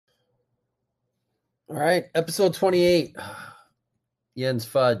All right, episode 28. Jens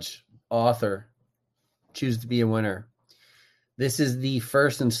Fudge, author, choose to be a winner. This is the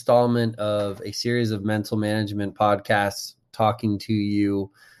first installment of a series of mental management podcasts talking to you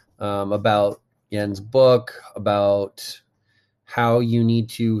about Jens' book, about how you need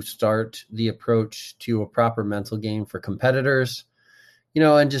to start the approach to a proper mental game for competitors,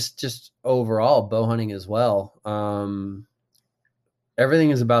 and just overall bow hunting as well. Everything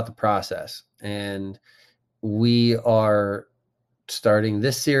is about the process, and we are starting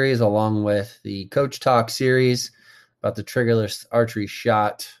this series along with the Coach Talk series about the triggerless archery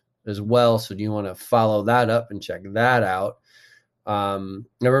shot as well. So do you want to follow that up and check that out? Now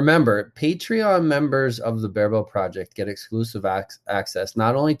remember, Patreon members of the Bearbow Project get exclusive access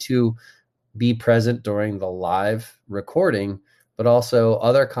not only to be present during the live recording, but also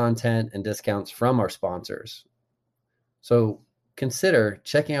other content and discounts from our sponsors. So consider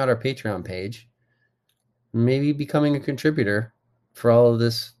checking out our Patreon page, maybe becoming a contributor for all of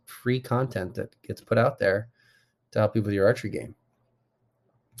this free content that gets put out there to help you with your archery game.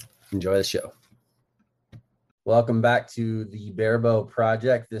 Enjoy the show. Welcome back to the Bearbow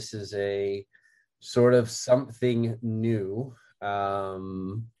Project. This is a sort of something new that,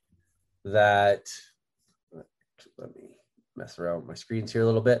 let me mess around with my screens here a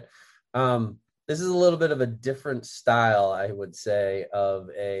little bit. This is a little bit of a different style, I would say, of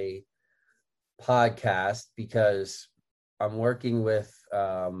a podcast because I'm working with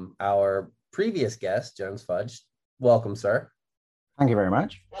our previous guest, Jens Fudge. Welcome, sir. Thank you very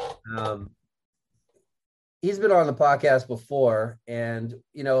much. He's been on the podcast before, and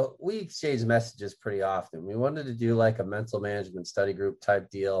we exchange messages pretty often. We wanted to do like a mental management study group type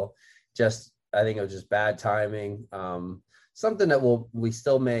deal. I think it was just bad timing. Something that we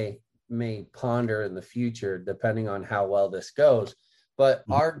still may ponder in the future, depending on how well this goes. But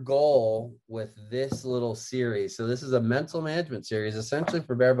our goal with this little series, so this is a mental management series, essentially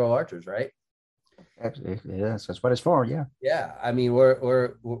for barebow archers, right? Yes, that's what it's for. Yeah. Yeah. I mean,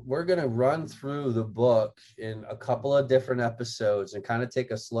 we're going to run through the book in a couple of different episodes and kind of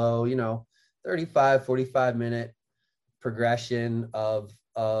take a slow, 35, 45-minute progression of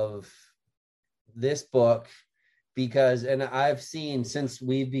this book and I've seen since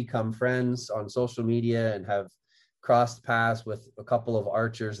we've become friends on social media and have crossed paths with a couple of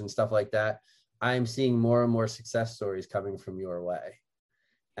archers and stuff like that, I'm seeing more and more success stories coming from your way.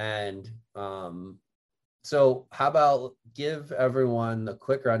 And so how about give everyone a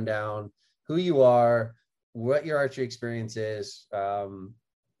quick rundown, who you are, what your archery experience is,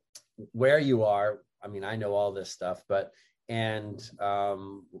 where you are. I mean, I know all this stuff, and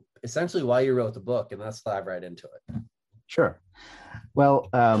essentially why you wrote the book, and let's dive right into it. Sure. Well,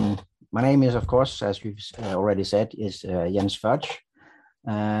 my name is, of course, as you've already said, is Jens Fudge,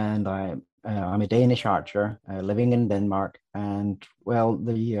 and I'm a Danish archer living in Denmark. And well,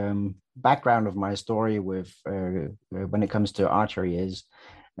 the background of my story with when it comes to archery is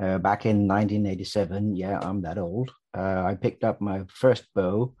back in 1987. Yeah, I'm that old. I picked up my first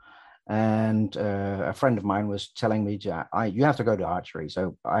bow, and a friend of mine was telling me, you have to go to archery.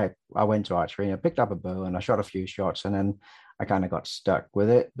 So I went to archery and I picked up a bow and I shot a few shots, and then I kind of got stuck with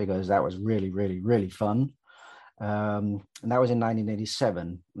it because that was really, really, really fun. And that was in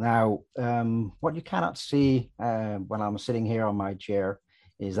 1987. Now, what you cannot see when I'm sitting here on my chair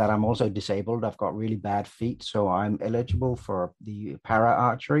is that I'm also disabled. I've got really bad feet, so I'm eligible for the para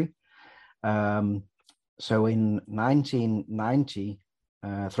archery. So in 1990,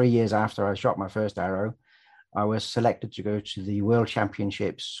 3 years after I shot my first arrow, I was selected to go to the World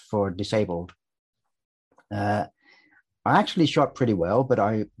Championships for disabled. I actually shot pretty well, but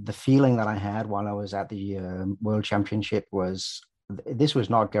the feeling that I had while I was at the World Championship was this was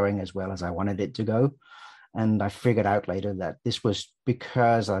not going as well as I wanted it to go. And I figured out later that this was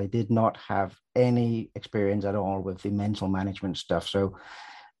because I did not have any experience at all with the mental management stuff. So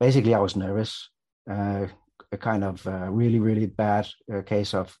basically, I was nervous, a kind of really, really bad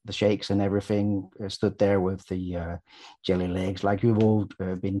case of the shakes and everything. Stood there with the jelly legs like you've all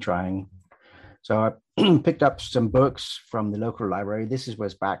been trying. So I picked up some books from the local library.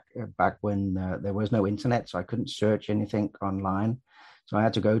 Was back when there was no internet, so I couldn't search anything online. So I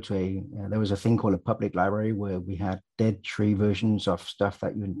had to go to there was a thing called a public library where we had dead tree versions of stuff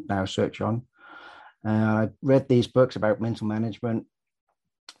that you now search on. I read these books about mental management.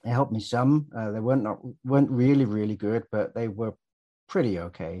 They helped me some. They weren't really, really good, but they were pretty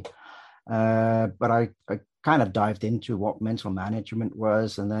okay. But I kind of dived into what mental management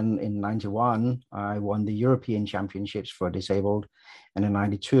was. And then in 91, I won the European Championships for disabled. And in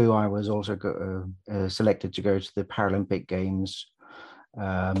 92, I was also selected to go to the Paralympic Games.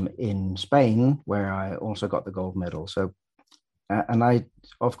 in Spain, where I also got the gold medal. So, and I,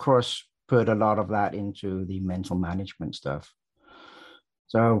 of course, put a lot of that into the mental management stuff.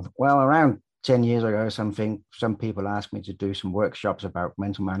 So, well, around 10 years ago, some people asked me to do some workshops about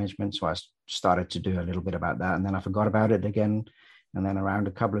mental management. So I started to do a little bit about that. And then I forgot about it again. And then around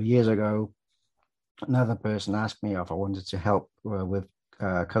a couple of years ago, another person asked me if I wanted to help with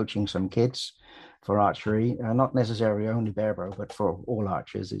coaching some kids for archery, not necessarily only barebow, but for all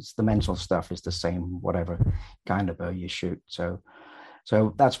archers. It's the mental stuff is the same, whatever kind of bow you shoot. So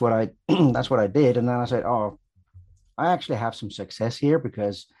that's what I that's what I did. And then I said, oh, I actually have some success here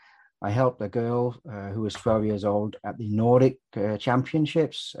because I helped a girl who was 12 years old at the Nordic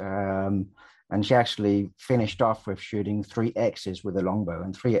Championships. And she actually finished off with shooting 3Xs with a longbow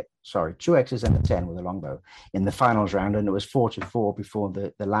and two Xs and a 10 with a longbow in the finals round. And it was 4-4 before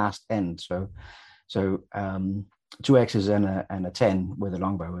the last end. So two Xs and a 10 with a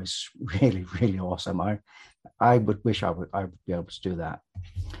longbow is really, really awesome. I would wish I would be able to do that.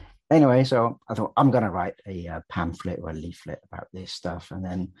 Anyway, so I thought I'm going to write a pamphlet or a leaflet about this stuff. And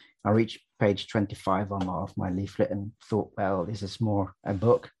then I reached page 25 of my leaflet and thought, well, this is more a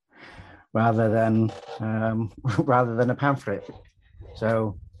book rather than rather than a pamphlet.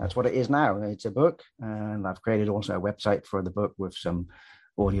 So that's what it is now. It's a book, and I've created also a website for the book with some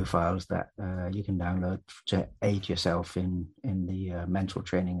audio files that you can download to aid yourself in the mental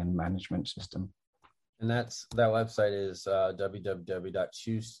training and management system. And that website is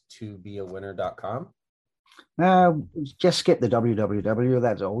www.choosetobeawinner.com. Just skip the www,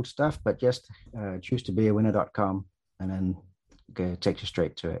 that's old stuff, but just choosetobeawinner.com, and then it takes you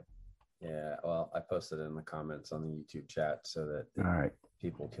straight to it. Yeah, well, I posted it in the comments on the YouTube chat so that all right,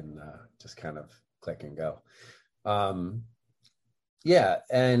 people can just kind of click and go. Yeah,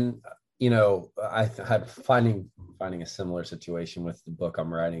 and I had finding a similar situation with the book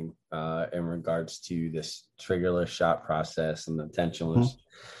I'm writing in regards to this triggerless shot process and the tensionless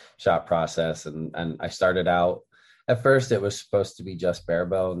shot process. And I started out, at first it was supposed to be just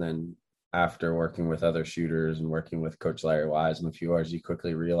barebow, and then after working with other shooters and working with Coach Larry Wise and a few others, you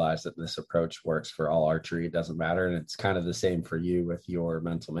quickly realize that this approach works for all archery. It doesn't matter. And it's kind of the same for you with your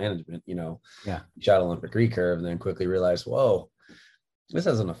mental management. You shot Olympic recurve and then quickly realize, whoa, this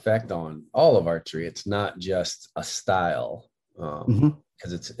has an effect on all of archery. It's not just a style,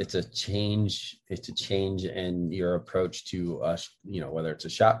 because it's a change. It's a change in your approach to whether it's a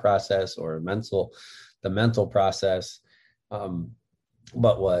shot process or the mental process.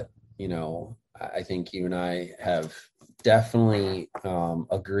 But what I think you and I have definitely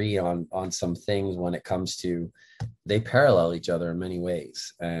agree on some things when it comes to, they parallel each other in many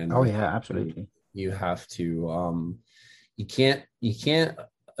ways. And oh yeah, absolutely. You have to you can't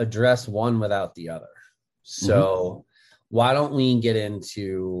address one without the other. So why don't we get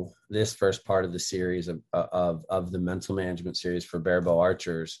into this first part of the series of the mental management series for barebow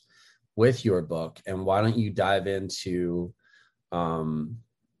archers with your book, and why don't you dive into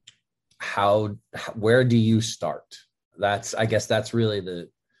where do you start? I guess that's really the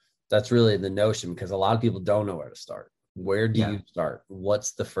notion, because a lot of people don't know where to start. Where do you start?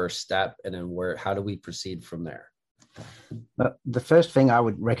 What's the first step? And then how do we proceed from there? The first thing I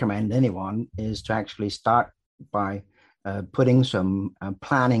would recommend anyone is to actually start by putting some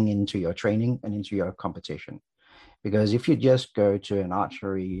planning into your training and into your competition. Because if you just go to an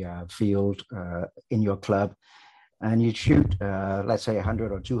archery field in your club and you shoot, let's say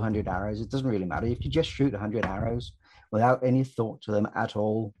 100 or 200 arrows, it doesn't really matter. If you just shoot 100 arrows without any thought to them at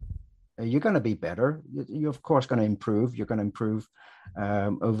all, you're going to be better. You're of course going to improve. You're going to improve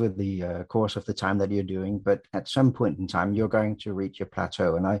over the course of the time that you're doing. But at some point in time, you're going to reach a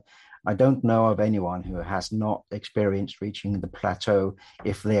plateau. And I don't know of anyone who has not experienced reaching the plateau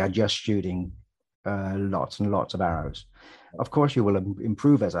if they are just shooting lots and lots of arrows. Of course, you will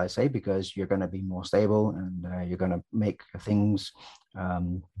improve, as I say, because you're going to be more stable and you're going to make things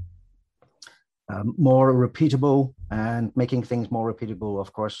more repeatable, and making things more repeatable,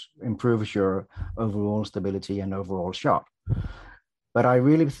 of course, improves your overall stability and overall shot. But I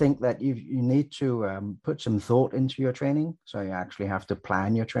really think that you need to put some thought into your training. So you actually have to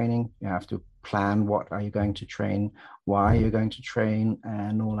plan your training. You have to plan what are you going to train, why are you going to train,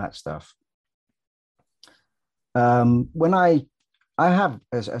 and all that stuff. When I have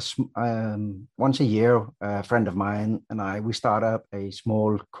once a year, a friend of mine and we start up a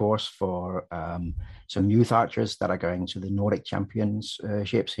small course for some youth archers that are going to the Nordic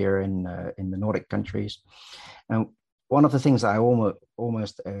Championships here in the Nordic countries. And one of the things I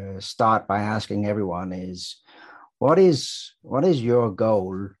almost start by asking everyone is, what is your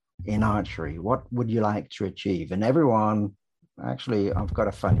goal in archery? What would you like to achieve? And everyone Actually, I've got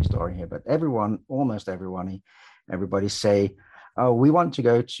a funny story here, but almost everybody say, oh, we want to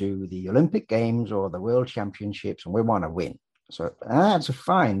go to the Olympic Games or the World Championships and we want to win. So that's a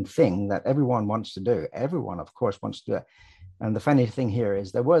fine thing that everyone wants to do. Everyone, of course, wants to do it. And the funny thing here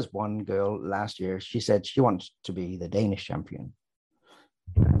is there was one girl last year, she said she wants to be the Danish champion.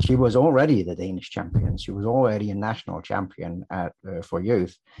 And she was already the Danish champion. She was already a national champion for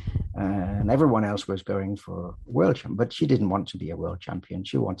youth. And everyone else was going for world champion, but she didn't want to be a world champion.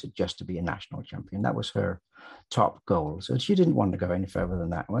 She wanted just to be a national champion. That was her top goal. So she didn't want to go any further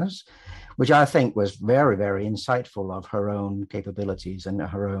than that which I think was very, very insightful of her own capabilities and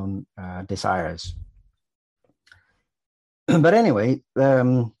her own desires. But anyway,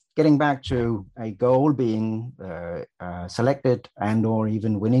 getting back to a goal being selected and or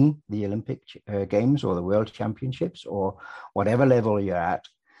even winning the Olympic Games or the World Championships or whatever level you're at,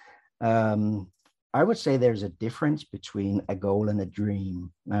 I would say there's a difference between a goal and a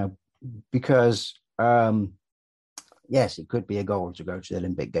dream. Because, yes, it could be a goal to go to the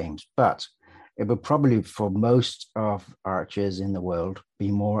Olympic Games, but it would probably, for most of archers in the world,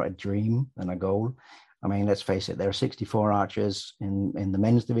 be more a dream than a goal. I mean, let's face it, there are 64 archers in the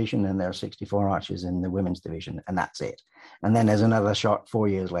men's division and there are 64 archers in the women's division, and that's it. And then there's another shot 4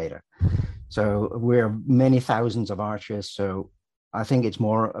 years later. So we're many thousands of archers. So I think it's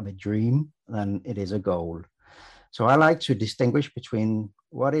more of a dream than it is a goal. So I like to distinguish between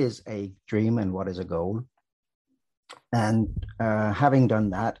what is a dream and what is a goal. And having done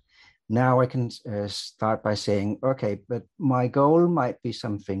that, now I can start by saying, okay, but my goal might be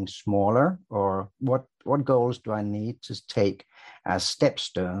something smaller, or what goals do I need to take as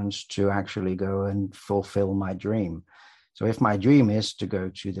stepstones to actually go and fulfill my dream? So if my dream is to go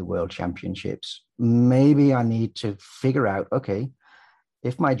to the World Championships, maybe I need to figure out, okay,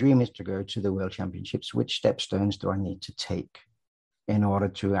 if my dream is to go to the World Championships, which stepstones do I need to take in order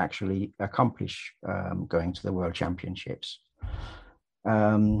to actually accomplish going to the World Championships?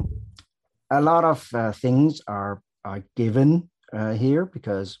 A lot of things are given here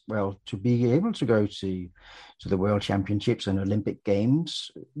because, well, to be able to go to the World Championships and Olympic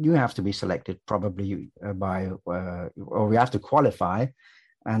Games, you have to be selected probably or you have to qualify,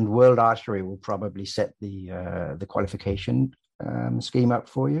 and World Archery will probably set the qualification scheme up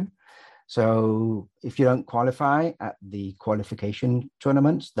for you. So if you don't qualify at the qualification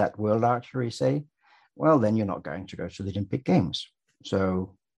tournaments that World Archery say, well, then you're not going to go to the Olympic Games.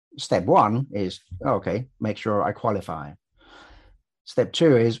 So step one is, okay, make sure I qualify. Step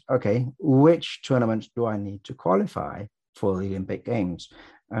two is, okay, which tournaments do I need to qualify for the Olympic Games?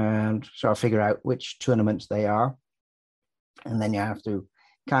 And so I'll figure out which tournaments they are. And then you have to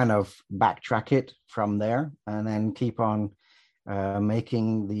kind of backtrack it from there and then keep on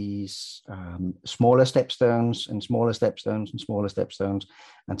making these smaller stepstones and smaller stepstones and smaller stepstones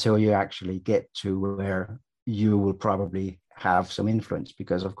until you actually get to where you will probably have some influence,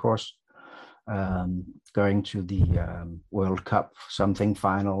 because of course going to the World Cup something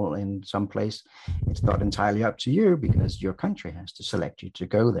final in some place, it's not entirely up to you because your country has to select you to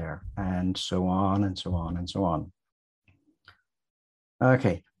go there, and so on and so on and so on.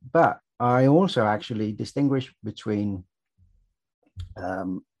 Okay, but I also actually distinguish between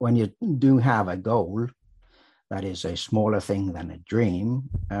when you do have a goal that is a smaller thing than a dream,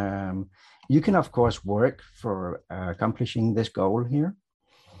 you can, of course, work for accomplishing this goal here.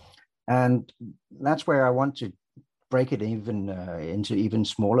 And that's where I want to break it even into even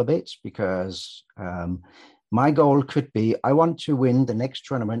smaller bits, because my goal could be, I want to win the next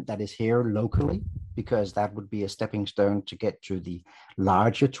tournament that is here locally, because that would be a stepping stone to get to the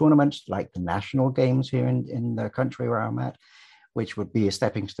larger tournaments like the national games here in the country where I'm at, which would be a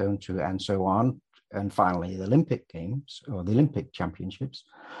stepping stone to, and so on. And finally, the Olympic Games or the Olympic Championships.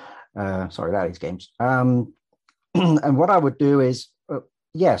 That is games. And what I would do is,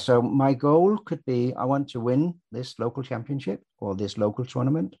 so my goal could be, I want to win this local championship or this local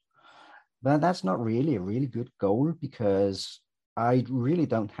tournament. But that's not really a really good goal, because I really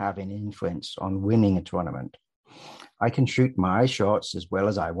don't have any influence on winning a tournament. I can shoot my shots as well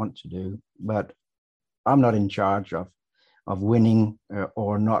as I want to do, but I'm not in charge of winning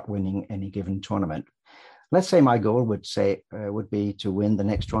or not winning any given tournament. Let's say my goal would be to win the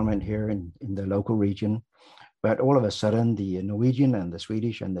next tournament here in the local region, but all of a sudden the Norwegian and the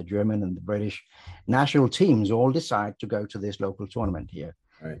Swedish and the German and the British national teams all decide to go to this local tournament here.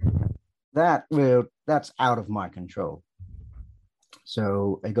 Right. That's out of my control.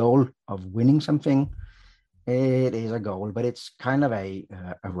 So a goal of winning something, it is a goal, but it's kind of a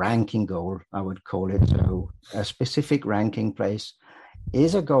ranking goal, I would call it. So a specific ranking place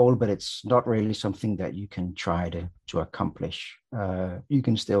is a goal, but it's not really something that you can try to accomplish. You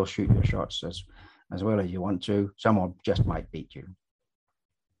can still shoot your shots as well as you want to. Someone just might beat you.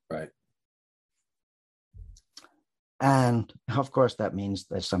 Right. And of course, that means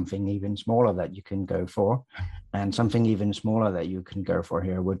there's something even smaller that you can go for. And something even smaller that you can go for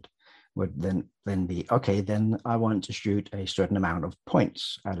here would then be, okay, then I want to shoot a certain amount of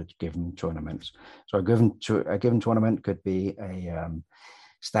points at a given tournament. So a given tournament could be a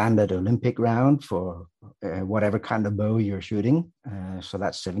standard Olympic round for whatever kind of bow you're shooting. So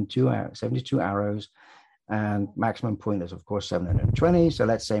that's 72 arrows. And maximum point is, of course, 720. So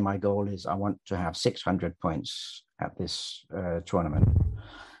let's say my goal is I want to have 600 points at this tournament.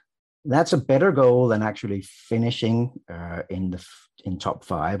 That's a better goal than actually finishing in top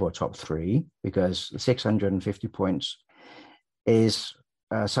 5 or top 3, because 650 points is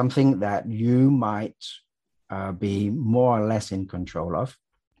something that you might be more or less in control of,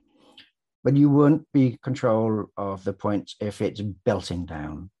 but you won't be control of the points if it's belting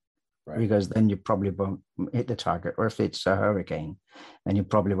down. Right. Because then you probably won't hit the target. Or if it's a hurricane, then you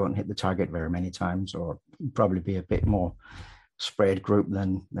probably won't hit the target very many times, or probably be a bit more spread group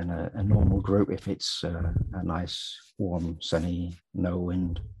than a normal group if it's a nice, warm, sunny, no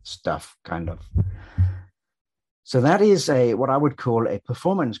wind stuff kind of. So that is what I would call a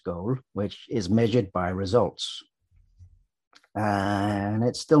performance goal, which is measured by results. And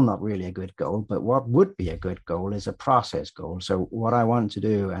it's still not really a good goal, but what would be a good goal is a process goal. So what I want to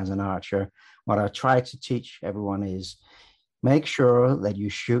do as an archer, what I try to teach everyone is make sure that you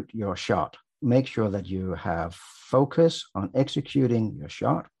shoot your shot. Make sure that you have focus on executing your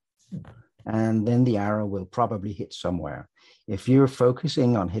shot, and then the arrow will probably hit somewhere. If you're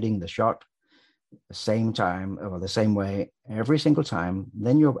focusing on hitting the shot the same time or the same way every single time,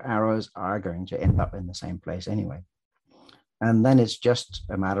 then your arrows are going to end up in the same place anyway. And then it's just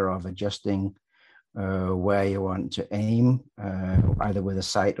a matter of adjusting where you want to aim, either with a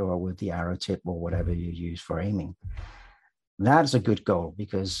sight or with the arrow tip or whatever you use for aiming. That's a good goal,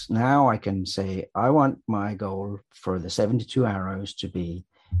 because now I can say, I want my goal for the 72 arrows to be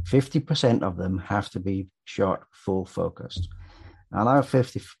 50% of them have to be shot full focused. Now,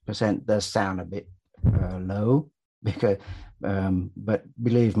 50% does sound a bit low, because, but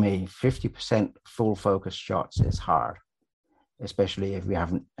believe me, 50% full focus shots is hard, especially if we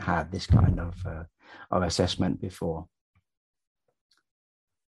haven't had this kind of assessment before.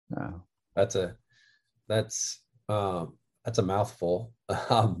 No. That's a mouthful,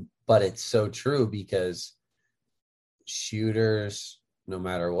 but it's so true, because shooters, no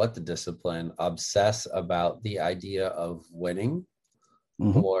matter what the discipline, obsess about the idea of winning,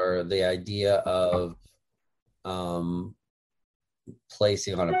 or the idea of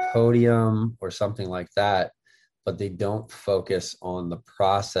placing on a podium or something like that, but they don't focus on the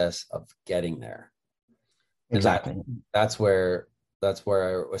process of getting there. Exactly. And that's where,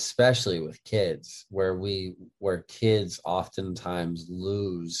 especially with kids, where kids oftentimes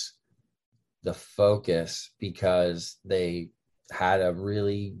lose the focus because they had a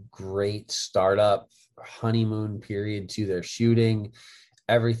really great startup honeymoon period to their shooting.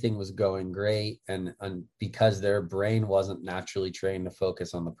 Everything was going great. And because their brain wasn't naturally trained to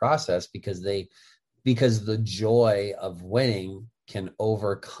focus on the process, because the joy of winning can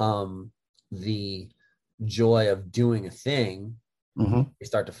overcome the joy of doing a thing, they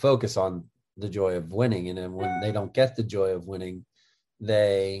start to focus on the joy of winning. And then when they don't get the joy of winning,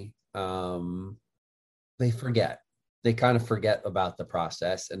 they forget. They kind of forget about the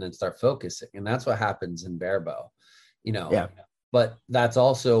process and then start focusing. And that's what happens in barebow, Yeah. But that's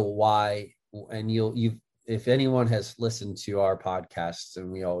also why, and if anyone has listened to our podcasts, and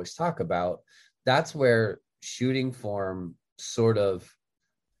we always talk about, that's where shooting form and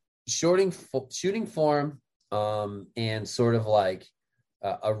sort of like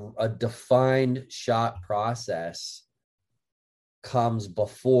a defined shot process comes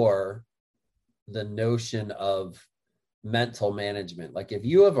before the notion of mental management. Like, if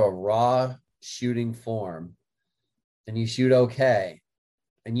you have a raw shooting form and you shoot okay,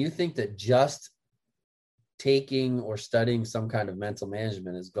 and you think that just taking or studying some kind of mental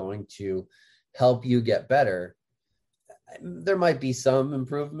management is going to help you get better, there might be some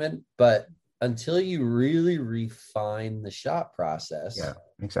improvement, but until you really refine the shot process, yeah,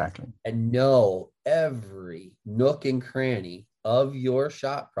 exactly, and know every nook and cranny of your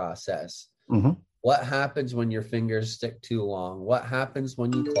shot process, what happens when your fingers stick too long, what happens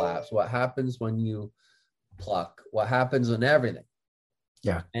when you collapse, what happens when you pluck, what happens when everything,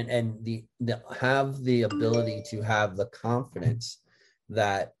 and the have the ability to have the confidence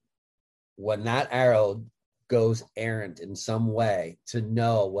that when that arrow goes errant in some way to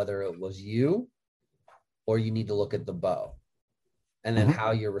know whether it was you or you need to look at the bow, and then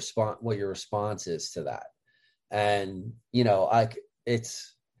how your response, what your response is to that. And,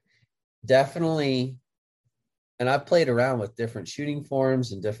 it's definitely, and I've played around with different shooting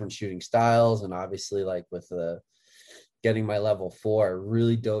forms and different shooting styles. And obviously, like with the getting my level 4, I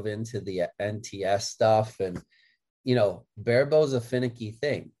really dove into the NTS stuff. And, bare bow is a finicky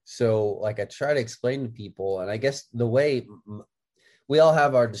thing. So like I try to explain to people, and I guess the way we all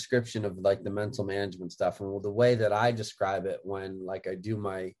have our description of like the mental management stuff. And the way that I describe it when like I do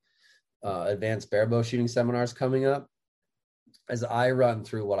my advanced bare bow shooting seminars coming up, as I run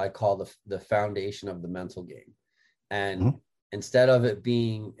through what I call the foundation of the mental game. And instead of it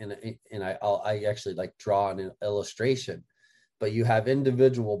being, I actually like draw an illustration, but you have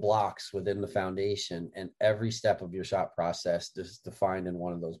individual blocks within the foundation, and every step of your shot process is defined in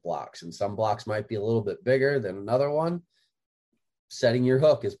one of those blocks. And some blocks might be a little bit bigger than another one. Setting your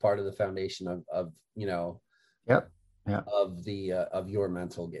hook is part of the foundation of your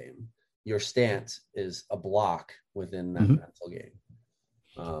mental game. Your stance is a block within that mental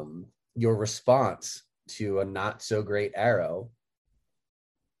game. Your response to a not so great arrow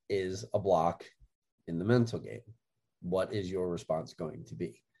is a block in the mental game. What is your response going to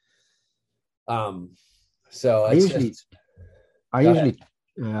be? So I it's usually, just, I usually,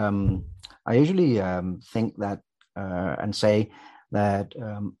 I usually think that and say that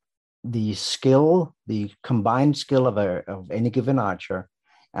the combined skill of any given archer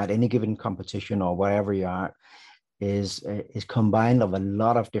at any given competition or wherever you are is combined of a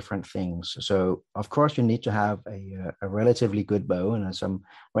lot of different things. So of course you need to have a relatively good bow and some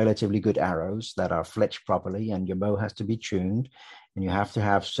relatively good arrows that are fletched properly, and your bow has to be tuned, and you have to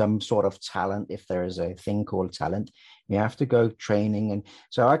have some sort of talent. If there is a thing called talent, you have to go training. And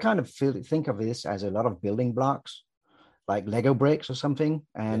so I kind of think of this as a lot of building blocks, like Lego bricks or something.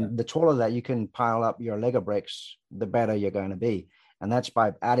 And the taller that you can pile up your Lego bricks, the better you're going to be. And that's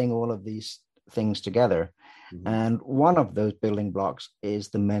by adding all of these things together. And one of those building blocks is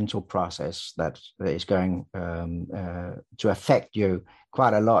the mental process that is going to affect you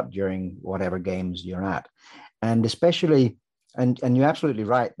quite a lot during whatever games you're at. And especially, and you're absolutely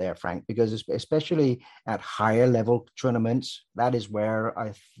right there, Frank, because especially at higher level tournaments, that is where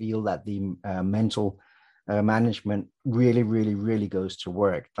I feel that the mental management really, really, really goes to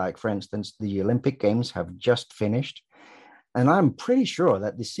work. Like, for instance, the Olympic Games have just finished. And I'm pretty sure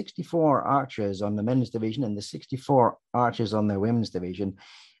that the 64 archers on the men's division and the 64 archers on the women's division,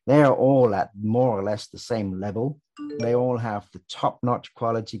 they're all at more or less the same level. They all have the top-notch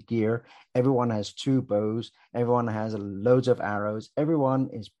quality gear. Everyone has 2 bows. Everyone has loads of arrows. Everyone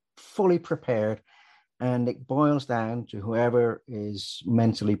is fully prepared. And it boils down to whoever is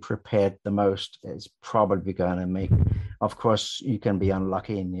mentally prepared the most is probably going to make. Of course, you can be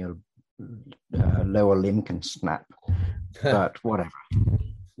unlucky and your lower limb can snap. But whatever.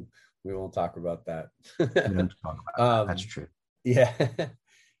 We won't talk about that. We don't talk about that. That's true. Yeah.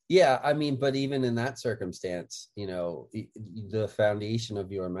 Yeah. I mean, but even in that circumstance, the foundation of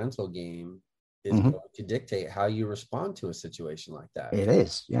your mental game is going to dictate how you respond to a situation like that. It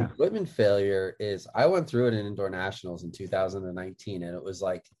is. Yeah. Equipment failure is, I went through it in indoor nationals in 2019, and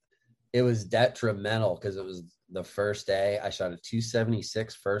it was detrimental because it was the first day. I shot a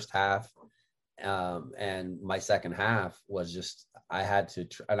 276 first half. And my second half was just, I had to,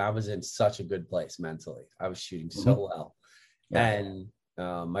 and I was in such a good place mentally. I was shooting so well. Yeah. And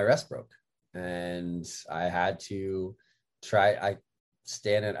my rest broke, and I had to try. I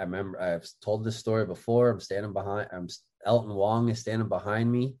remember I've told this story before. Elton Wong is standing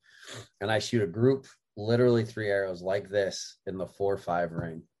behind me, and I shoot a group, literally 3 arrows like this in the 4-5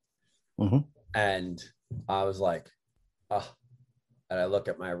 ring. And I was like, oh. And I look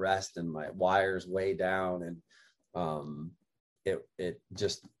at my rest and my wires way down, and it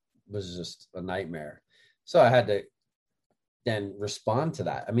just was just a nightmare. So I had to then respond to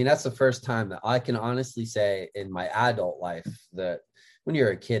that. I mean, that's the first time that I can honestly say in my adult life that when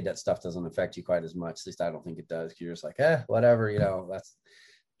you're a kid, that stuff doesn't affect you quite as much. At least I don't think it does. You're just like, whatever,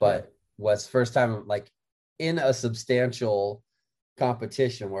 but what's the first time like in a substantial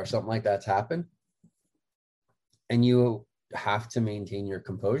competition where something like that's happened, and you have to maintain your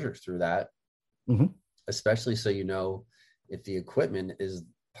composure through that, especially so if the equipment is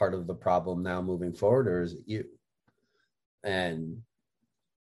part of the problem now moving forward, or is it you? And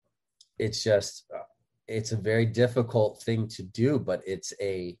it's just it's a very difficult thing to do, but it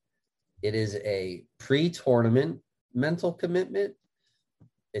is a pre-tournament mental commitment.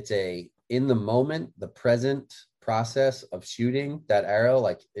 It's a in the moment, the present process of shooting that arrow,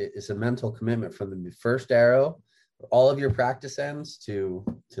 like it's a mental commitment from the first arrow, all of your practice ends to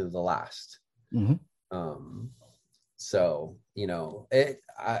the last. Mm-hmm. So, you know,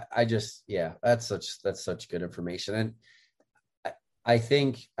 I just, yeah, that's such good information. And I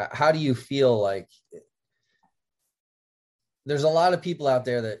think, how do you feel like there's a lot of people out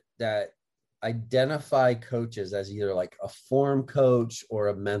there that identify coaches as either like a form coach or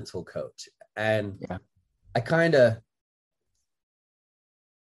a mental coach. And Yeah. I kind of,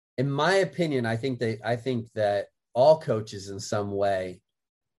 in my opinion, I think that all coaches in some way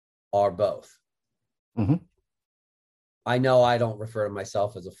are both. Mm-hmm. I know I don't refer to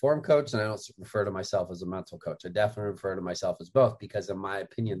myself as a form coach and I don't refer to myself as a mental coach. I definitely refer to myself as both because in my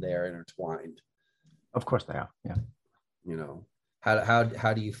opinion, they are intertwined. Of course they are. Yeah. You know,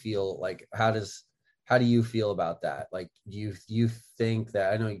 how do you feel like, how do you feel about that? Like, do you think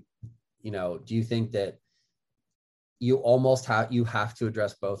that, I know, you know, do you think that you have to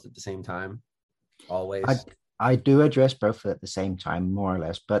address both at the same time I always? I do address both at the same time, more or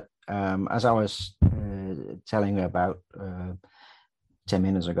less. But as I was telling you about 10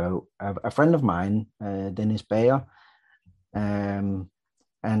 minutes ago, a friend of mine, Dennis Bayer, um,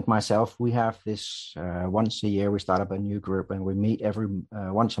 and myself, we have this once a year. We start up a new group, and we meet every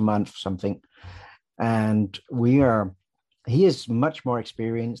once a month, something. And we are. He is much more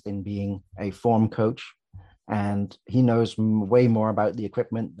experienced in being a form coach, and he knows way more about the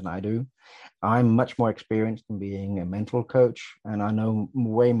equipment than I do. I'm much more experienced in being a mental coach, and I know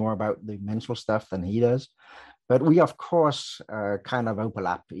way more about the mental stuff than he does. But we, of course, kind of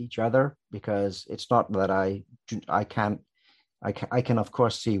overlap each other because it's not that I can't. I can of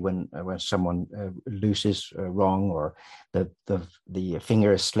course see when someone loses wrong, or the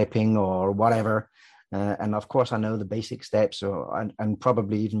finger is slipping or whatever, and of course I know the basic steps, or and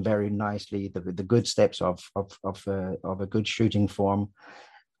probably even very nicely the good steps of a good shooting form.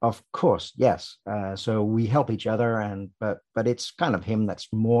 Of course, yes. So we help each other, and but it's kind of him that's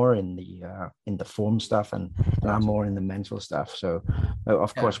more in the form stuff, and I'm Gotcha. more in the mental stuff. So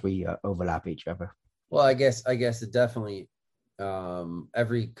of Yeah. course we overlap each other. Well, I guess it definitely,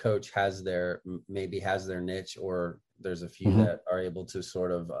 every coach has maybe has their niche, or there's a few Mm-hmm. that are able to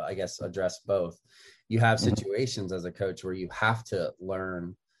sort of, I guess, address both. You have Mm-hmm. situations as a coach where you have to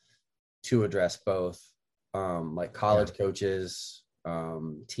learn to address both, like Yeah. college coaches,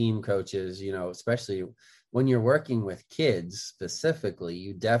 team coaches, you know, especially when you're working with kids specifically,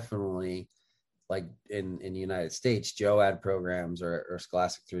 you definitely, like in the United States, JOAD programs or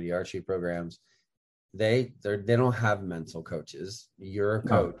Scholastic through the archery programs, they don't have mental coaches. You're a No.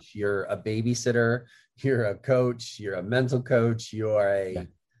 coach, you're a babysitter, you're a coach, you're a mental coach, you're Yeah. a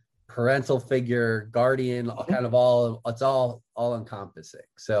parental figure, guardian, Mhm. kind of all, it's all encompassing.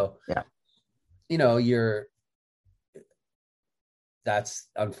 So, Yeah. you know, that's,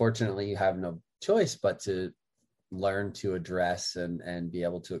 unfortunately, you have no choice but to learn to address and be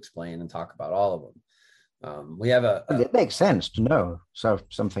able to explain and talk about all of them. We have But it makes sense to know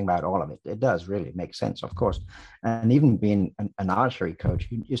something about all of it. It does really make sense, of course. And even being an archery coach,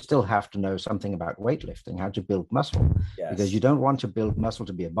 you still have to know something about weightlifting, how to build muscle, because you yes, don't want to build muscle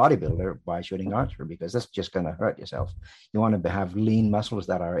to be a bodybuilder by shooting archery, because that's just going to hurt yourself. You want to have lean muscles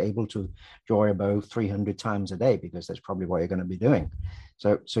that are able to draw a bow 300 times a day, because that's probably what you're going to be doing.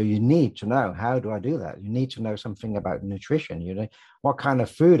 So you need to know, how do I do that? You need to know something about nutrition. You know, what kind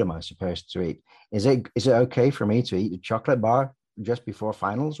of food am I supposed to eat? Is it okay for me to eat a chocolate bar just before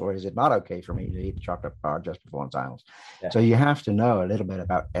finals, or is it not okay for me to eat a chocolate bar just before finals? yeah, So you have to know a little bit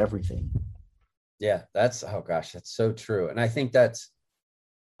about everything. yeah. That's, oh gosh, that's so true. And I think that's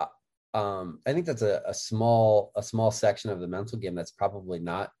a small section of the mental game that's probably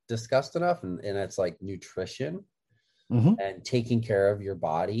not discussed enough, and it's like nutrition Mm-hmm. and taking care of your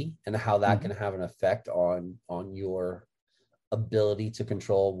body and how that can Mm-hmm. have an effect on your ability to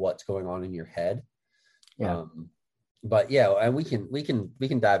control what's going on in your head. Yeah. um but yeah, and we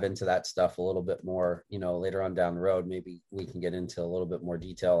can dive into that stuff a little bit more, you know, later on down the road. Maybe we can get into a little bit more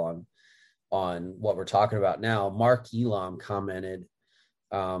detail on what we're talking about now. Mark Elam commented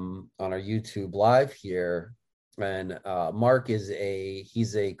on our YouTube live here, and Mark he's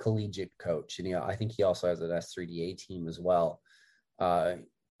a collegiate coach, and I think he also has an S3DA team as well. uh,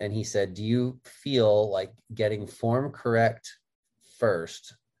 and he said, do you feel like getting form correct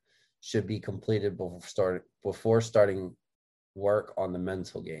first should be completed before starting work on the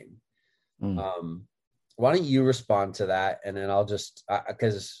mental game? Mm. Why don't you respond to that, and then I'll just,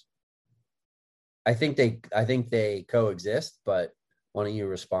 because I think they coexist, but why don't you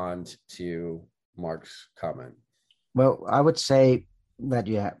respond to Mark's comment? Well, I would say that,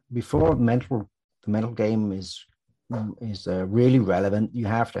 yeah, before the mental game is is really relevant. You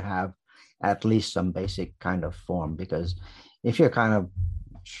have to have at least some basic kind of form, because if you're kind of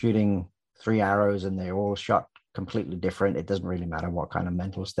shooting three arrows and they're all shot completely different, it doesn't really matter what kind of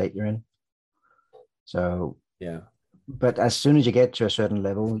mental state you're in. So, Yeah. but as soon as you get to a certain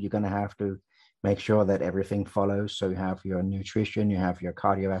level, you're going to have to make sure that everything follows. So you have your nutrition, you have your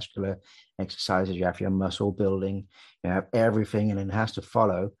cardiovascular exercises, you have your muscle building, you have everything, and it has to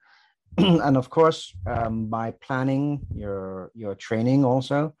follow. And of course, by planning your training,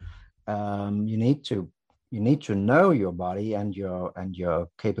 also, you need to know your body and your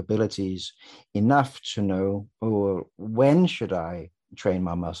capabilities enough to know, oh, when should I train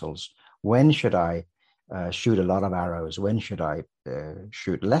my muscles, when should I shoot a lot of arrows, when should I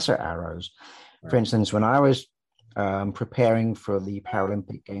shoot lesser arrows. For Right. instance, when I was preparing for the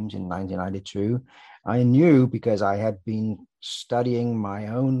Paralympic Games in 1992, I knew, because I had been studying my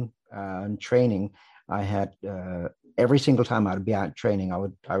own training. I had every single time I'd be out training,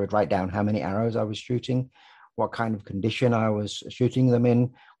 I would write down how many arrows I was shooting, what kind of condition I was shooting them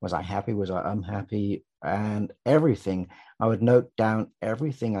in. Was I happy? Was I unhappy? And everything. I would note down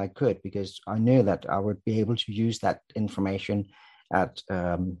everything I could, because I knew that I would be able to use that information at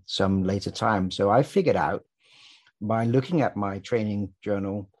some later time. So I figured out, by looking at my training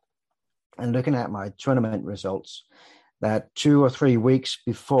journal and looking at my tournament results, that 2 or 3 weeks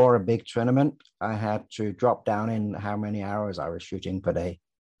before a big tournament, I had to drop down in how many hours I was shooting per day,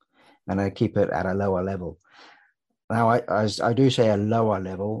 and I keep it at a lower level. Now, I do say a lower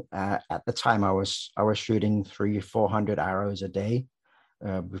level. At the time, I was shooting 300-400 arrows a day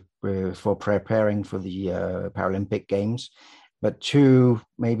for preparing for the Paralympic Games. But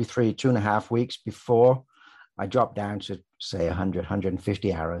maybe 2.5 weeks before, I dropped down to say 100,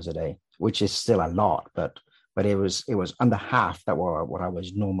 150 arrows a day, which is still a lot, but it was under half that were what I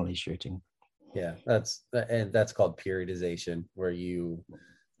was normally shooting. Yeah, that's called periodization, where you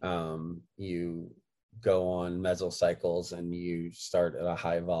go on mesocycles and you start at a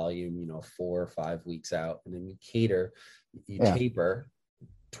high volume, 4 or 5 weeks out, and then you Yeah. taper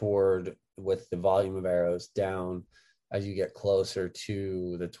toward with the volume of arrows down as you get closer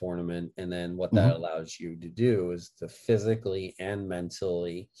to the tournament. And then what that Mm-hmm. allows you to do is to physically and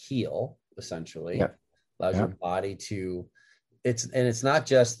mentally heal, essentially. Yeah. Allows your Yeah. body to it's not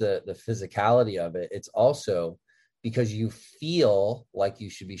just the physicality of it, it's also because you feel like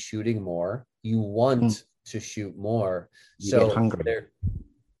you should be shooting more, you Mm. want to shoot more. You get So hungry.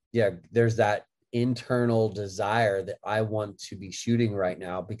 there's that internal desire that I want to be shooting right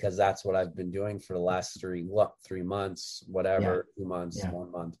now, because that's what I've been doing for the last 3 months, Yeah. whatever, 2 months, Yeah.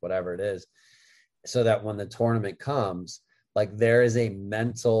 1 month, whatever it is. So that when the tournament comes, like, there is a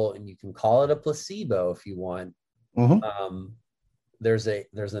mental, and you can call it a placebo if you want, Mm-hmm. um, there's a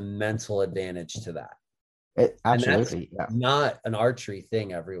mental advantage to that. And that's Absolutely. Yeah. not an archery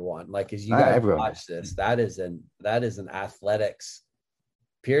thing, everyone. Like, as you guys Everyone watch is. this, that is an athletics.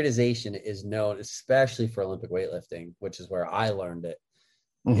 Periodization is known, especially for Olympic weightlifting, which is where I learned it.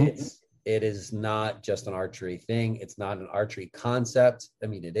 Mm-hmm. It is not just an archery thing. It's not an archery concept. I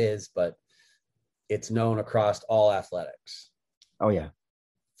mean, it is, but it's known across all athletics Oh yeah.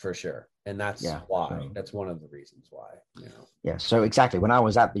 for sure. And that's Yeah. why. So That's one of the reasons why. yeah. So exactly, when I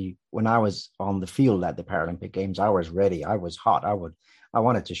was on the field at the Paralympic Games, I was ready. I was hot. I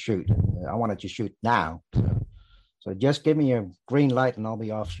wanted to shoot. I wanted to shoot now. So just give me a green light and I'll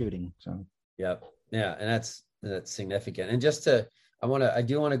be off shooting. So Yep. Yeah, and that's significant. And I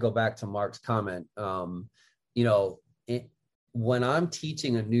do want to go back to Mark's comment. You know, it, when I'm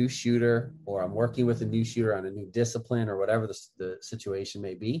teaching a new shooter, or I'm working with a new shooter on a new discipline, or whatever the situation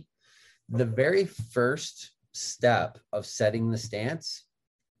may be, the very first step of setting the stance,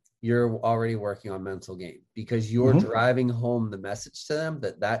 you're already working on mental game, because you're mm-hmm. driving home the message to them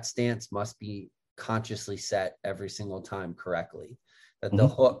that stance must be consciously set every single time correctly, that the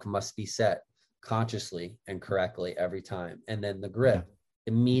Mm-hmm. hook must be set consciously and correctly every time. And then the Yeah. grip,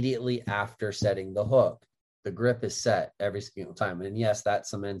 immediately after setting the hook, the grip is set every single time. And yes, that's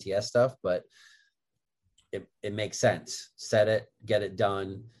some NTS stuff, but it makes sense. Set it, get it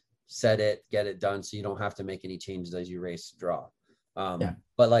done, set it, get it done, so you don't have to make any changes as you race to draw. Yeah.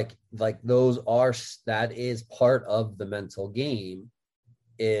 But like that is part of the mental game,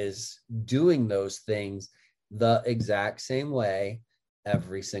 is doing those things the exact same way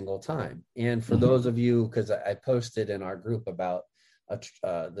every single time. And for Mm-hmm. those of you, because I posted in our group about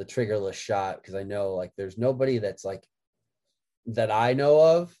the triggerless shot, because I know, like, there's nobody that's like that I know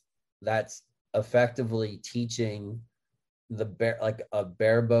of that's effectively teaching like a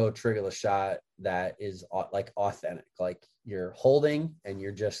bare bow triggerless shot that is like authentic. Like, you're holding and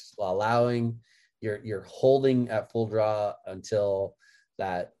you're just allowing you're holding at full draw until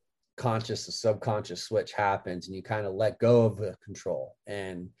that conscious or subconscious switch happens, and you kind of let go of the control.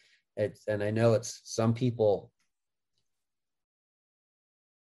 And I know it's some people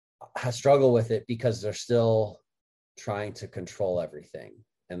struggle with it because they're still trying to control everything,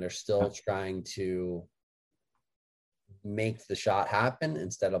 and they're still trying to make the shot happen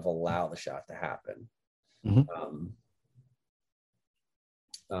instead of allow the shot to happen.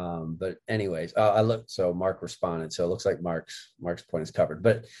 But anyways, I look, so Mark responded, so it looks like Mark's point is covered.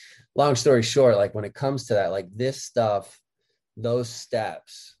 But long story short, like when it comes to that, like this stuff, those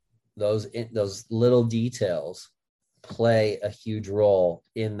steps, those little details play a huge role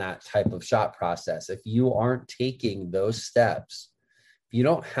in that type of shot process. If you aren't taking those steps, if you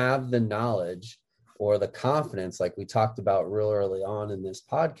don't have the knowledge or the confidence, like we talked about real early on in this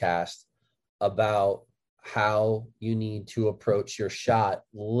podcast, about how you need to approach your shot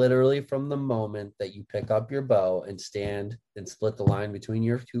literally from the moment that you pick up your bow and stand and split the line between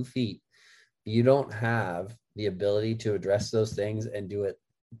your 2 feet. You don't have the ability to address those things and do it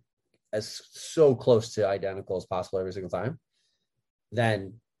as so close to identical as possible every single time,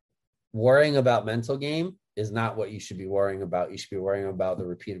 then worrying about mental game is not what you should be worrying about. You should be worrying about the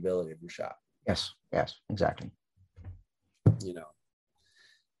repeatability of your shot. Yes, exactly. You know.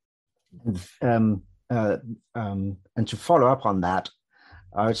 And to follow up on that,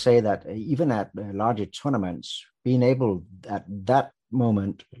 I would say that even at larger tournaments, being able at that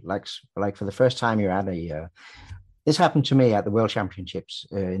moment, like for the first time you're at this happened to me at the World Championships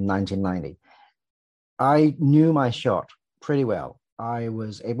in 1990. I knew my shot pretty well. I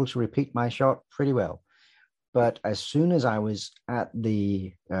was able to repeat my shot pretty well. But as soon as I was at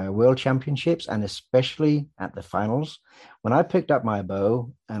the World Championships, and especially at the finals, when I picked up my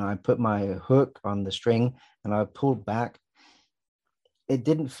bow and I put my hook on the string and I pulled back, it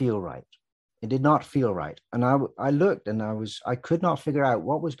didn't feel right. It did not feel right. And I looked and I could not figure out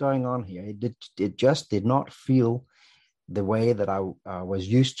what was going on here. It just did not feel the way that I was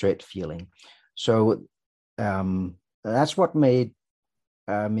used to it feeling. So that's what made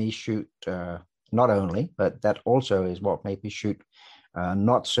me shoot not only, but that also is what made me shoot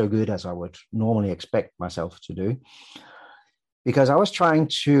not so good as I would normally expect myself to do, because I was trying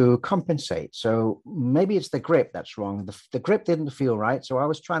to compensate. So maybe it's the grip that's wrong. The grip didn't feel right, so I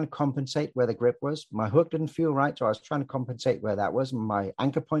was trying to compensate where the grip was. My hook didn't feel right, so I was trying to compensate where that was. My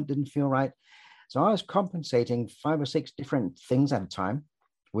anchor point didn't feel right. So I was compensating 5 or 6 different things at a time,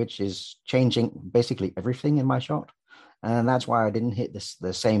 which is changing basically everything in my shot. And that's why I didn't hit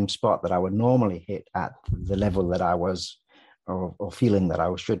the same spot that I would normally hit at the level that I was or feeling that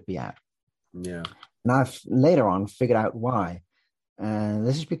I should be at. Yeah. And I've later on figured out why. And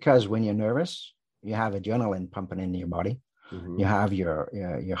this is because when you're nervous, you have adrenaline pumping into your body. Mm-hmm. You have your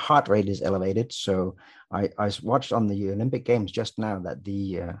heart rate is elevated. So I watched on the Olympic Games just now that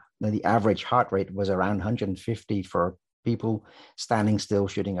the average heart rate was around 150 for people standing still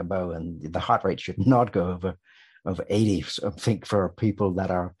shooting a bow, and the heart rate should not go over 80. So I think for people that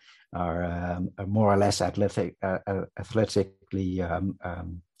are more or less athletically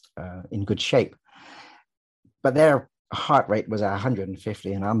in good shape, but their heart rate was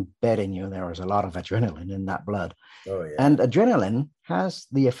 150, and I'm betting you there was a lot of adrenaline in that blood. Oh, yeah. And adrenaline has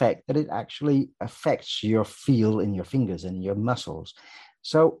the effect that it actually affects your feel in your fingers and your muscles.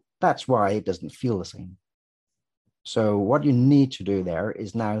 So that's why it doesn't feel the same. So what you need to do there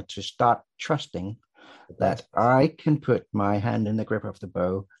is now to start trusting that I can put my hand in the grip of the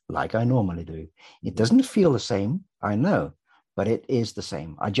bow like I normally do. It doesn't feel the same, I know, but it is the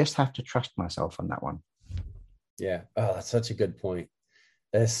same. I just have to trust myself on that one. Yeah. Oh, that's such a good point.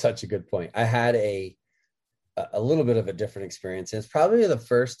 That is such a good point. I had a little bit of a different experience. It's probably the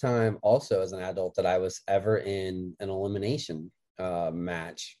first time also as an adult that I was ever in an elimination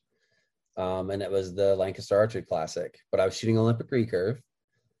match. And it was the Lancaster Archery Classic, but I was shooting Olympic recurve,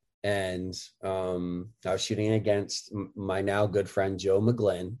 and I was shooting against my now good friend, Joe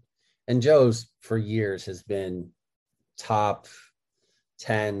McGlynn. And Joe's for years has been top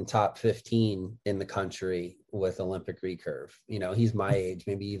 10, top 15 in the country with Olympic recurve. You know, he's my age,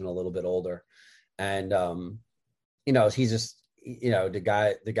 maybe even a little bit older. And, you know, he's just, you know, the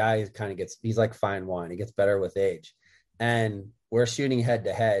guy kind of gets, he's like fine wine. He gets better with age. And we're shooting head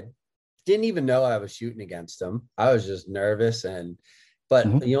to head. Didn't even know I was shooting against him. I was just nervous.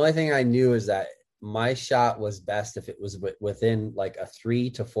 But the only thing I knew is that my shot was best if it was within like a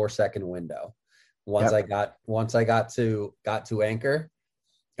 3 to 4 second window. Once I got to anchor,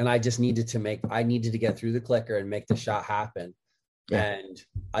 and I just needed to get through the clicker and make the shot happen. Yeah. And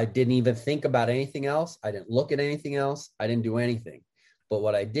I didn't even think about anything else. I didn't look at anything else. I didn't do anything. But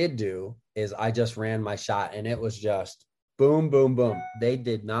what I did do is I just ran my shot, and it was just boom, boom, boom. They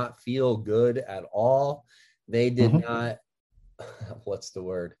did not feel good at all. They did Mm-hmm. not, what's the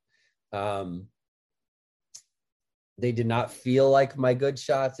word? Um, they did not feel like my good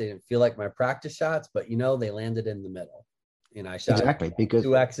shots. They didn't feel like my practice shots, but they landed in the middle. And I shot Exactly, because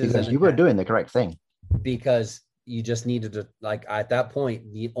two X's and a you were 10 doing the correct thing. because you just needed to, like, at that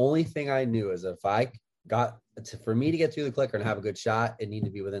point, the only thing I knew is if I got for me to get through the clicker and have a good shot, it needed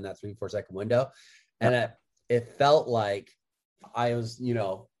to be within that 3-4 second window. And Yeah. it felt like I was,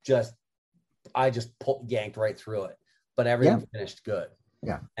 I just yanked right through it, but Yeah. everything finished good.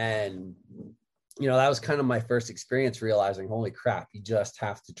 Yeah. And, that was kind of my first experience realizing, holy crap, you just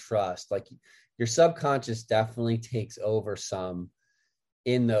have to trust. Like, your subconscious definitely takes over some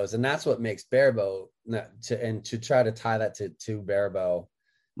in those. And that's what makes barebow, to try to tie that to barebow.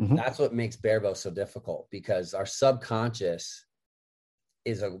 Mm-hmm. That's what makes barebow so difficult, because our subconscious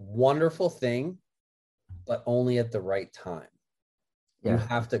is a wonderful thing, but only at the right time. You Yeah.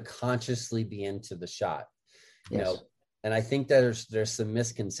 have to consciously be into the shot, Yes. and I think there's some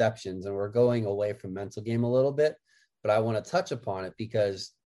misconceptions, and we're going away from mental game a little bit, but I want to touch upon it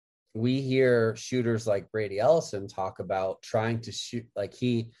because we hear shooters like Brady Ellison talk about trying to shoot, like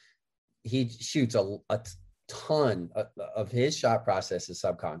he shoots a ton of his shot process is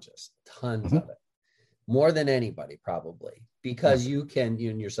subconscious, tons Mm-hmm. of it, more than anybody probably, Yeah. because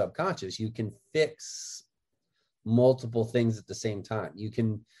in your subconscious, you can fix multiple things at the same time. You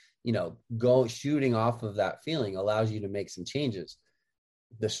can, go shooting off of that feeling allows you to make some changes.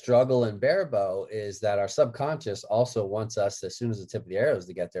 The struggle in barebow is that our subconscious also wants us, as soon as the tip of the arrow is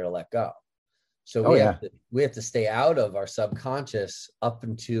to get there, to let go. So Oh yeah. we have to stay out of our subconscious up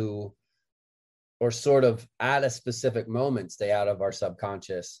into, or sort of at a specific moment, stay out of our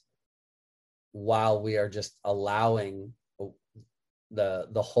subconscious while we are just allowing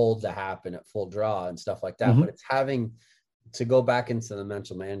the hold to happen at full draw and stuff like that. Mm-hmm. But it's having to go back into the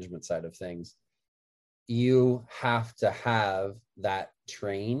mental management side of things. You have to have that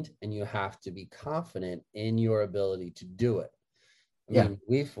trained, and you have to be confident in your ability to do it. I Yeah. mean,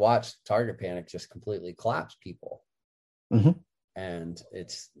 we've watched target panic just completely collapse people. Mm-hmm. And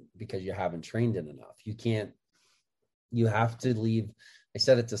it's because you haven't trained it enough. You have to leave. I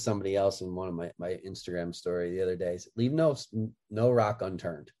said it to somebody else in one of my Instagram story the other day. Leave no rock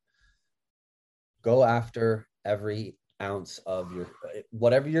unturned. Go after every ounce of your,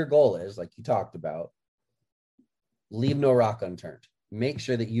 whatever your goal is, like you talked about. Leave no rock unturned. Make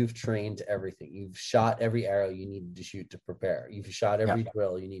sure that you've trained everything. You've shot every arrow you needed to shoot to prepare. You've shot Yeah. every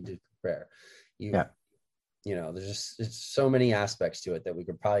drill you need to prepare. Yeah. There's just, it's so many aspects to it that we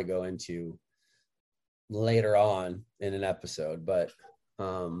could probably go into later on in an episode. But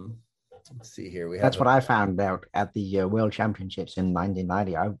let's see here. We have That's what I found out at the World Championships in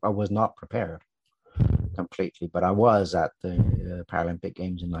 1990. I was not prepared completely, but I was at the Paralympic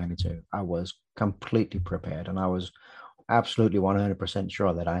Games in 92. I was completely prepared, and I was absolutely 100%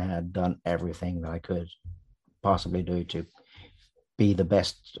 sure that I had done everything that I could possibly do to be the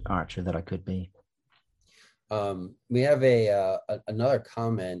best archer that I could be. We have another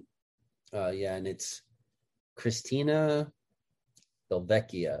comment. Yeah, and it's Christina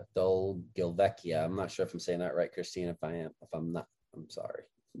Gilvecchia. I'm not sure if I'm saying that right, Christina. If I am, if I'm not, I'm sorry.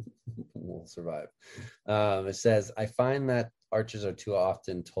 We'll survive. It says, I find that archers are too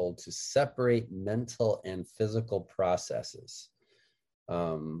often told to separate mental and physical processes.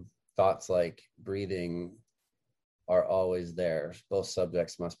 Thoughts like breathing are always there. Both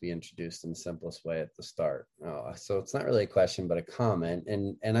subjects must be introduced in the simplest way at the start. So it's not really a question, but a comment.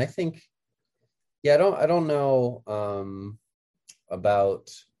 And I think, yeah, I don't know about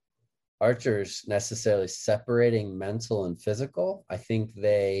archers necessarily separating mental and physical. I think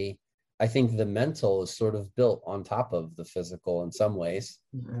the mental is sort of built on top of the physical in some ways.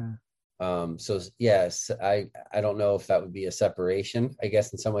 Yeah. So yes, I don't know if that would be a separation. I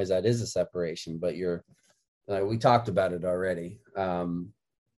guess in some ways that is a separation, but we talked about it already.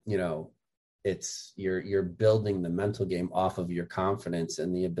 It's you're building the mental game off of your confidence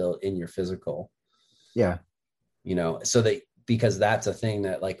and the ability in your physical. Yeah. So that, because that's a thing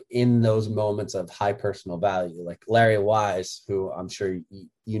that, like, in those moments of high personal value, like Larry Wise, who I'm sure if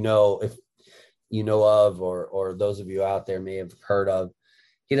you know of, or those of you out there may have heard of,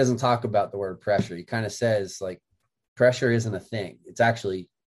 he doesn't talk about the word pressure. He kind of says, like, pressure isn't a thing. It's actually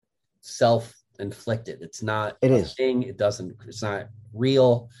self-inflicted. It's not It a is. thing. It's not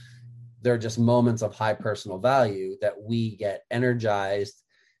real. They're just moments of high personal value that we get energized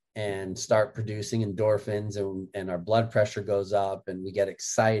and start producing endorphins, and our blood pressure goes up and we get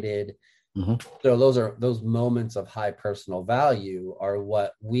excited. Mhm. So those moments of high personal value are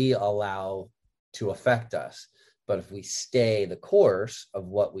what we allow to affect us. But if we stay the course of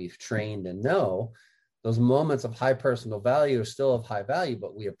what we've trained and know, those moments of high personal value are still of high value,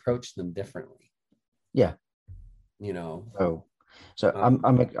 but we approach them differently, Yeah. you know. So, so Um,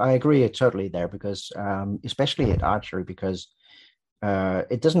 I agree totally there because, especially at archery, because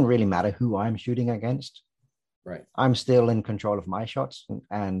it doesn't really matter who I'm shooting against. right. I'm still in control of my shots.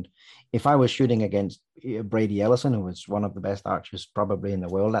 And if I was shooting against Brady Ellison, who was one of the best archers probably in the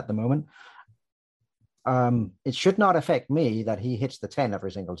world at the moment, it should not affect me that he hits the 10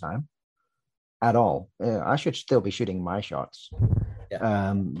 every single time at all. I should still be shooting my shots,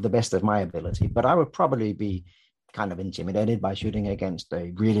 Yeah. the best of my ability, but I would probably be kind of intimidated by shooting against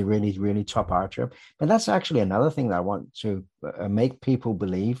a really, really, really top archer. But that's actually another thing that I want to make people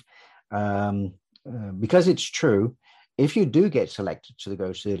believe, because it's true. If you do get selected to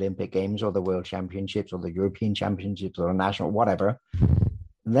go to the Olympic Games or the World Championships or the European Championships or the national, whatever,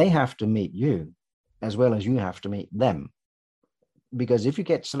 they have to meet you as well as you have to meet them. Because if you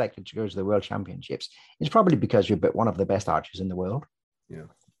get selected to go to the World Championships, it's probably because you're one of the best archers in the world. Yeah.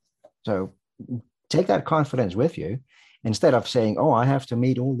 So take that confidence with you instead of saying, oh, I have to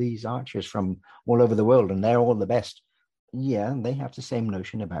meet all these archers from all over the world and they're all the best. Yeah, they have the same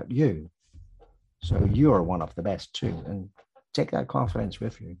notion about you. So you are one of the best too. And take that confidence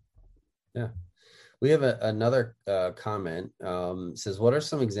with you. Yeah. We have another comment. Says, what are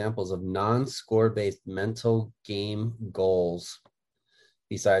some examples of non-score based mental game goals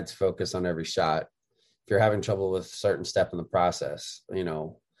besides focus on every shot? If you're having trouble with a certain step in the process,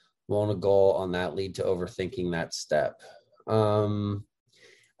 won't a goal on that lead to overthinking that step?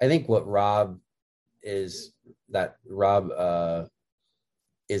 I think what Rob is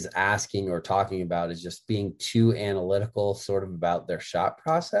is asking or talking about is just being too analytical sort of about their shot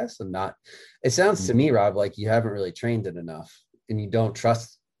process and not, it sounds to me, Rob, like you haven't really trained it enough and you don't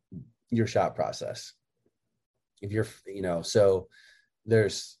trust your shot process. If you're, so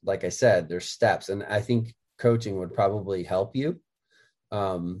there's, like I said, there's steps. And I think coaching would probably help you,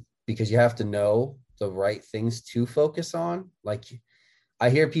 because you have to know the right things to focus on. Like I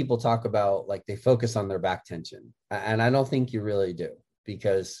hear people talk about like they focus on their back tension, and I don't think you really do,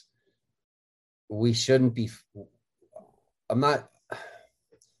 because we shouldn't be. I'm not. I'm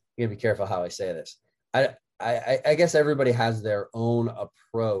gonna be careful how I say this. I guess everybody has their own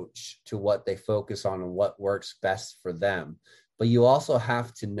approach to what they focus on and what works best for them, but you also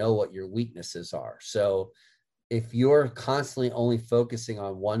have to know what your weaknesses are. So if you're constantly only focusing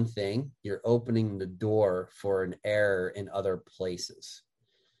on one thing, you're opening the door for an error in other places.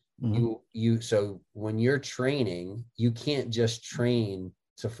 Mm-hmm. So when you're training, you can't just train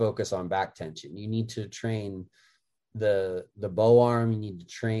to focus on back tension. You need to train the bow arm, you need to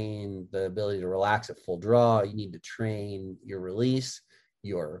train the ability to relax at full draw, you need to train your release,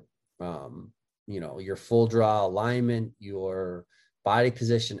 your your full draw alignment, your body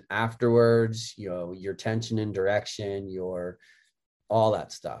position afterwards, your tension and direction, your all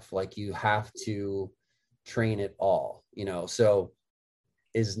that stuff. Like you have to train it all, so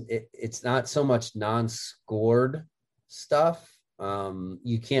it's not so much non-scored stuff.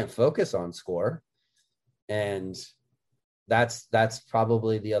 You can't focus on score, and that's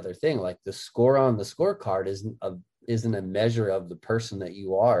probably the other thing. Like the score on the scorecard isn't a measure of the person that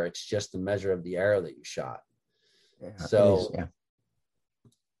you are. It's just a measure of the arrow that you shot. Yeah, it is. So Yeah.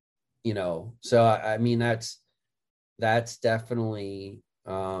 So I mean that's definitely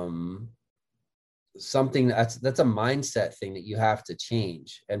something that's a mindset thing that you have to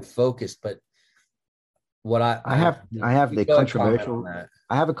change and focus. But what I have the go ahead, comment on controversial that.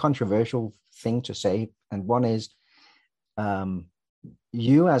 I have a controversial thing to say, and one is, um,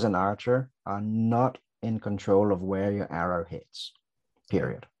 you as an archer are not in control of where your arrow hits.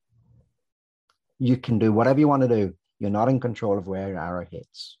 Period. You can do whatever you want to do. You're not in control of where your arrow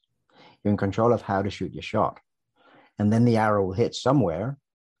hits. You're in control of how to shoot your shot, and then the arrow will hit somewhere,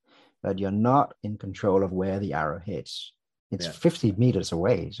 but you're not in control of where the arrow hits. It's Yeah. 50 meters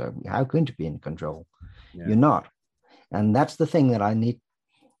away, so how can you be in control? Yeah. You're not, and that's the thing that I need.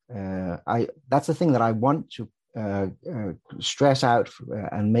 That's the thing that I want to stress out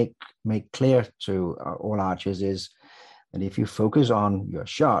and make clear to all archers is that if you focus on your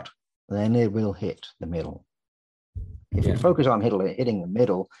shot, then it will hit the middle. If you focus on hitting the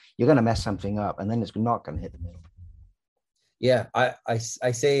middle, you're going to mess something up, and then it's not going to hit the middle. Yeah, I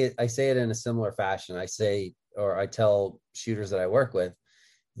say it in a similar fashion. I tell shooters that I work with,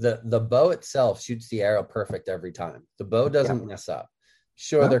 the bow itself shoots the arrow perfect every time. The bow doesn't mess up.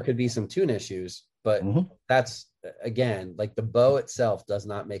 Sure, No? there could be some tune issues, But Mm-hmm. that's, again, like the bow itself does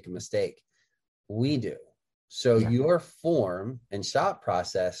not make a mistake. We do. So Yeah. your form and shot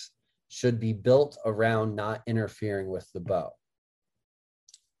process should be built around not interfering with the bow.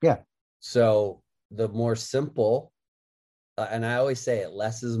 Yeah. So the more simple, and I always say it,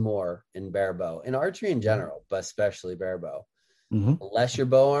 less is more in bare bow, in archery in general, but especially bare bow. Mm-hmm. The less your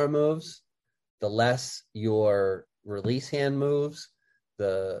bow arm moves, the less your release hand moves,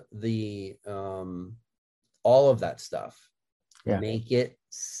 the all of that stuff. Yeah. Make it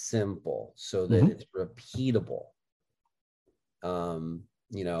simple so that Mm-hmm. it's repeatable.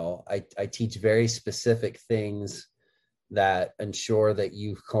 I teach very specific things that ensure that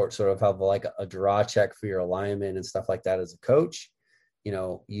you sort of have like a draw check for your alignment and stuff like that as a coach.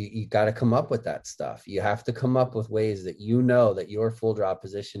 You got to come up with that stuff. You have to come up with ways that that your full draw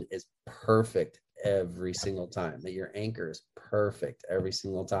position is perfect every single time, that your anchor is perfect every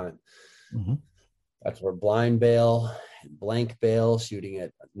single time. Mm-hmm. That's where blind bail and blank bail, shooting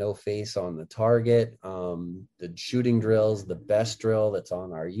at no face on the target, the shooting drills, the best drill that's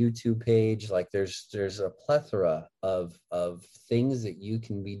on our YouTube page. Like there's a plethora of things that you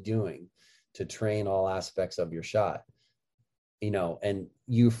can be doing to train all aspects of your shot. And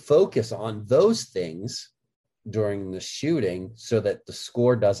you focus on those things during the shooting so that the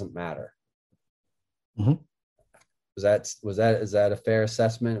score doesn't matter. Mm-hmm. Is that a fair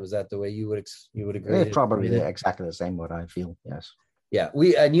assessment? Was that the way you would agree It's to probably read it? exactly the same what I feel. Yes. Yeah,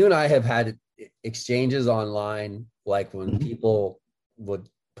 you and I have had exchanges online, like when Mm-hmm. people would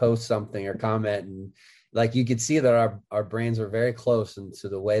post something or comment, and like you could see that our brains were very close into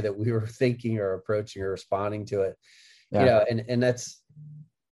the way that we were thinking or approaching or responding to it. Yeah. And that's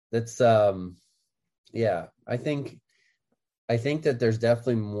yeah, I think that there's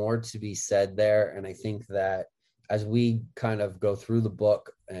definitely more to be said there. And I think that as we kind of go through the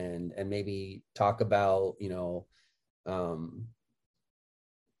book and maybe talk about, um,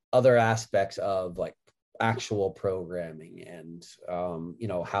 other aspects of like actual programming and,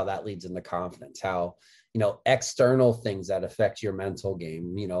 how that leads into confidence, how, external things that affect your mental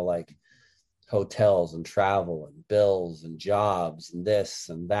game, like hotels and travel and bills and jobs and this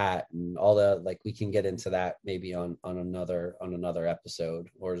and that and all the, like, we can get into that maybe on another episode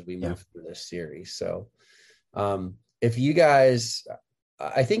or as we Yeah. move through this series. So if you guys,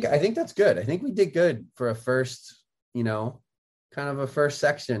 I think that's good. I think we did good for a first, kind of a first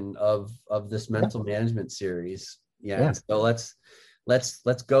section of this Yeah. mental management series. Yeah. Yeah. And so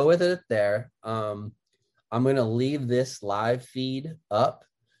let's go with it there. I'm going to leave this live feed up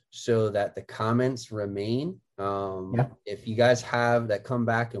so that the comments remain. Yeah. If you guys have that come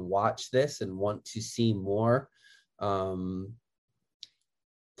back and watch this and want to see more,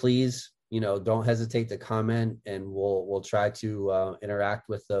 please, don't hesitate to comment, and we'll try to interact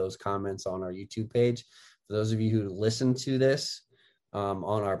with those comments on our YouTube page. For those of you who listen to this on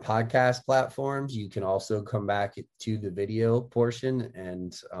our podcast platforms, you can also come back to the video portion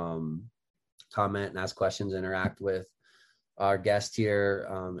and comment and ask questions, interact with our guest here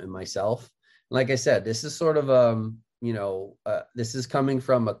and myself. Like I said, this is sort of this is coming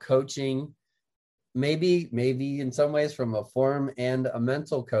from a coaching, maybe in some ways from a form and a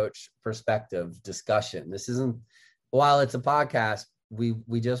mental coach perspective discussion. This isn't, while it's a podcast, we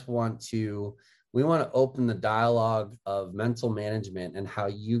just want to open the dialogue of mental management and how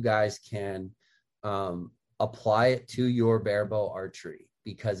you guys can apply it to your barebow archery,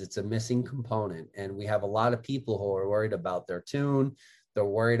 because it's a missing component. And we have a lot of people who are worried about their tune. They're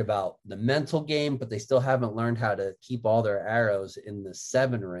worried about the mental game, but they still haven't learned how to keep all their arrows in the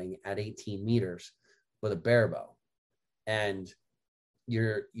 7 ring at 18 meters with a barebow. And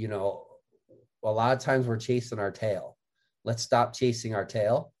a lot of times we're chasing our tail. Let's stop chasing our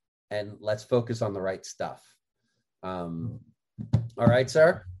tail and let's focus on the right stuff. All right,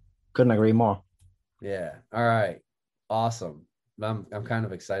 sir. Couldn't agree more. Yeah. All right. Awesome. I'm kind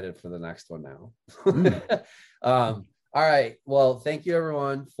of excited for the next one now. All right. Well, thank you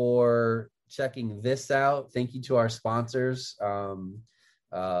everyone for checking this out. Thank you to our sponsors, Paul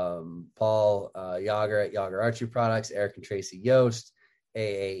Yager at Yager Archery Products, Eric and Tracy Yost,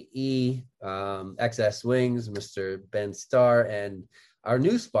 AAE, XS Wings, Mr. Ben Starr, and our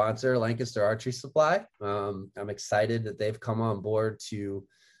new sponsor, Lancaster Archery Supply. I'm excited that they've come on board to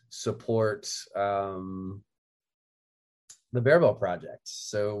support the Barebow Project.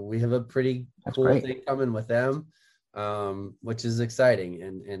 So we have a pretty cool thing coming with them, which is exciting.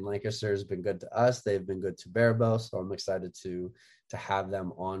 And Lancaster has been good to us. They've been good to Barebow. So I'm excited to have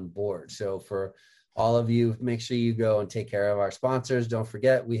them on board. So for all of you, make sure you go and take care of our sponsors. Don't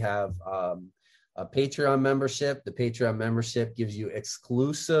forget, we have a Patreon membership. The Patreon membership gives you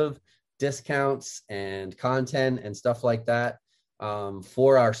exclusive discounts and content and stuff like that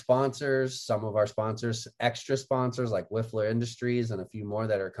for our sponsors. Some of our sponsors, extra sponsors like Whiffler Industries and a few more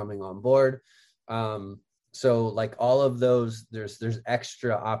that are coming on board. So like all of those, there's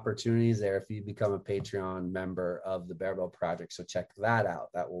extra opportunities there if you become a Patreon member of the Bear Belt Project. So check that out.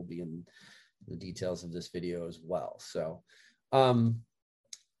 That will be in the details of this video as well. So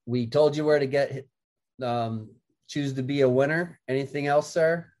we told you where to get choose to be a winner. Anything else,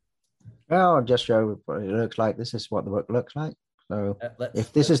 sir? Well, I'll just show what it looks like. This is what the book looks like. So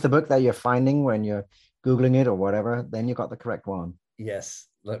if this let's is the book that you're finding when you're Googling it or whatever, then you got the correct one. yes.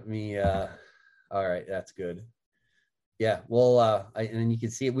 Let me all right, that's good. Yeah, well, and you can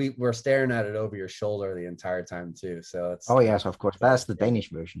see we're staring at it over your shoulder the entire time too. So it's Oh yes, of course. That's the Danish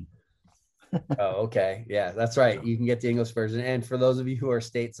version. Oh, okay. Yeah, that's right. You can get the English version. And for those of you who are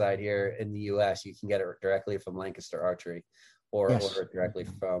stateside here in the US, you can get it directly from Lancaster Archery or Yes. order it directly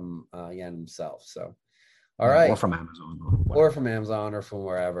from Yen himself. So, all Yeah, right. or from Amazon. Or from Amazon or from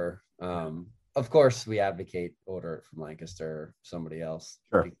wherever. Of course, we advocate order it from Lancaster or somebody else.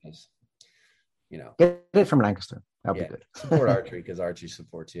 Sure. Because, you know. Get it from Lancaster. That'll be good. Support archery because archery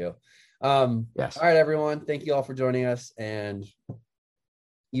supports you. Yes. All right, everyone. Thank you all for joining us. And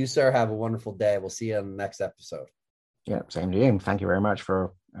you, sir, have a wonderful day. We'll see you on the next episode. Yeah, same to you. Thank you very much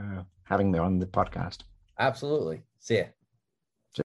for having me on the podcast. Absolutely. See ya.